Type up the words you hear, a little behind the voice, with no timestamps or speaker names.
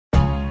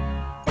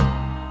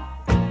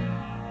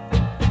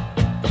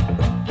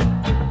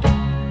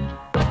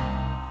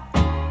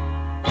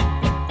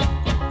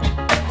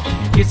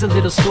Here's a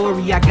little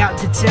story I got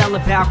to tell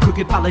about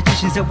crooked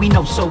politicians that we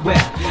know so well.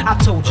 I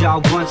told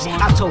y'all once,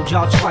 I told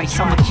y'all twice,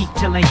 I'ma keep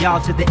telling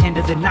y'all to the end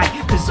of the night.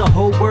 Cause the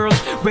whole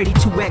world's ready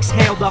to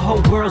exhale, the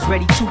whole world's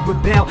ready to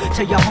rebel.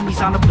 Tell your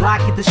homies on the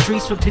block, hit the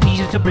streets from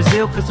Tunisia to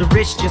Brazil, cause the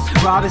rich just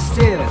rob and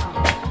steal.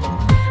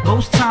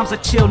 Most times I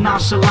chill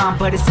nonchalant,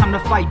 but it's time to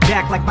fight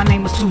back like my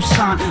name was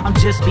Tucson. I'm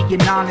just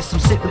being honest, I'm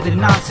sick of the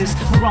nonsense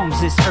who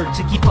roams this earth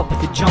to keep up with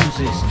the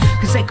Joneses.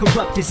 Cause they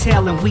corrupt as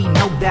hell and we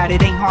know that.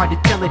 It ain't hard to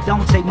tell, it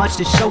don't take much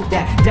to show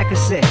that. Decker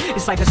said,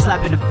 it's like a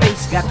slap in the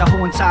face, got the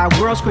whole entire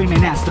world screaming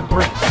that's the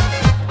break.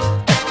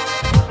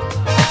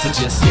 So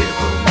just hit it,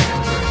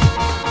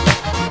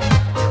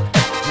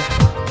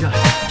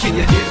 can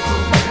you hit it?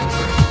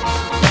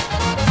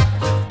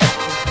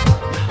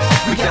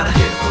 We gotta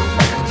hit it.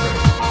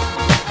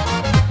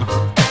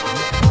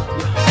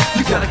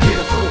 You gotta get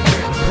it.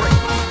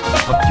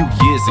 A few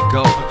years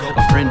ago,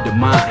 a friend of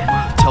mine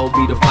told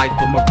me to fight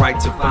for my right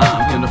to find.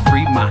 I'm gonna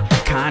free my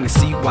kind and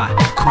see why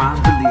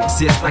crime really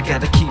exists. I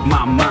gotta keep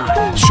my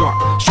mind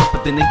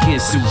sharper than a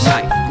Ginsu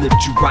knife. Lift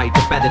you right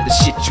up out of the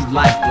shit you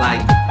like.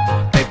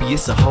 Baby,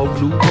 it's a whole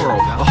new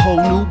world, a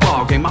whole new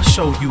ball game. I'll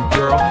show you,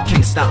 girl.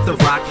 Can't stop the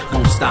rock,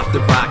 won't stop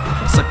the rock.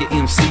 Sucker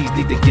MCs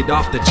need to get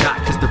off the jock,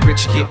 cause the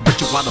rich get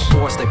richer while the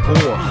poor stay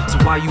poor. So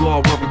why you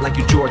all worried like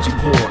you Georgie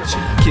Porch?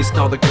 Kissed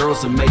all the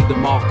girls and made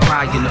them all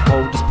cry in the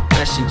oldest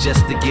profession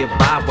just to get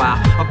by. While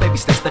our baby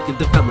stay stuck in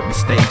development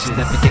stages,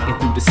 navigating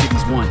through the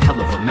city's one hell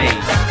of a maze.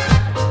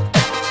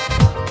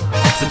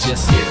 So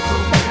just hit it.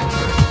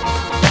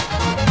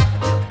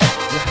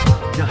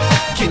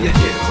 Can you hit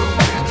it?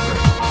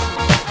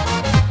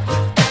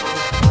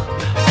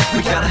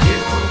 We gotta hit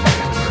it.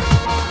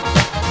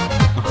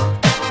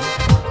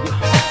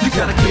 You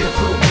gotta get it.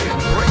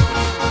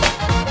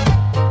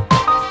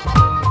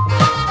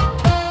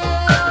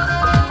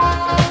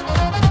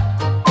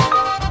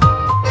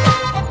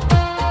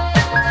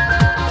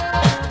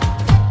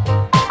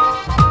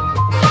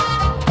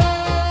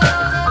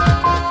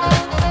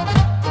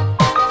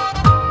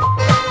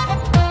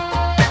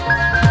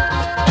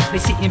 They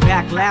sitting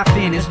back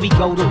laughing as we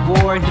go to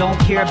war and don't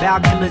care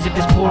about killers if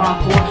it's poor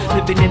on poor.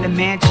 Living in a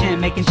mansion,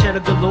 making cheddar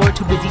galore,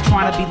 too busy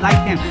trying to be like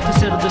them to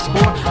settle the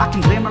score. I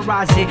can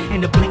glamorize it in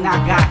the bling I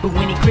got, but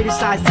when he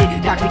criticized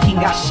it, Dr. King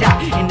got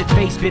shot in the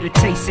face. Bitter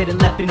taste, said it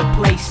left in a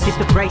place. Skip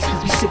the brakes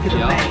cause we sick of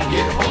the lane.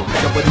 Yo,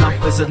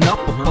 enough is enough,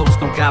 but folks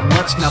don't got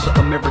much. Now the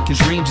American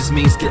dream just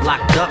means get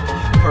locked up.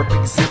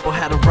 Perfect example,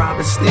 how to rob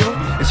and steal.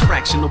 It's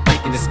fractional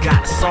banking, it's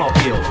got us all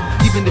ill.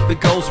 Even if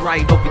it goes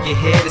right over your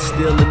head, it's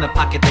still in the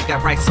pocket, they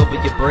got rights over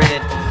your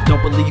bread.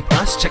 Don't believe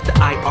us? Check the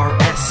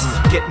IRS.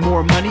 Get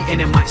more money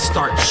and it might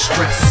start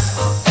stress.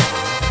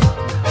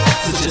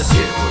 So just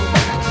hit it.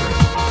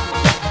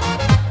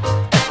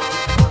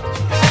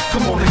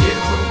 Come on and hit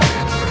it.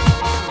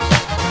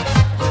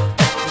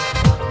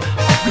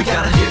 We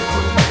gotta hit it.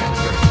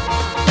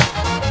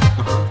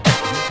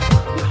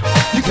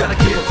 You gotta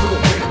get it.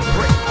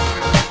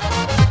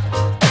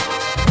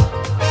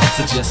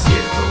 So just hit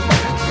it.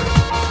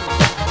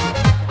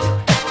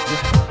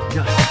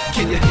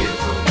 Can you hit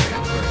it?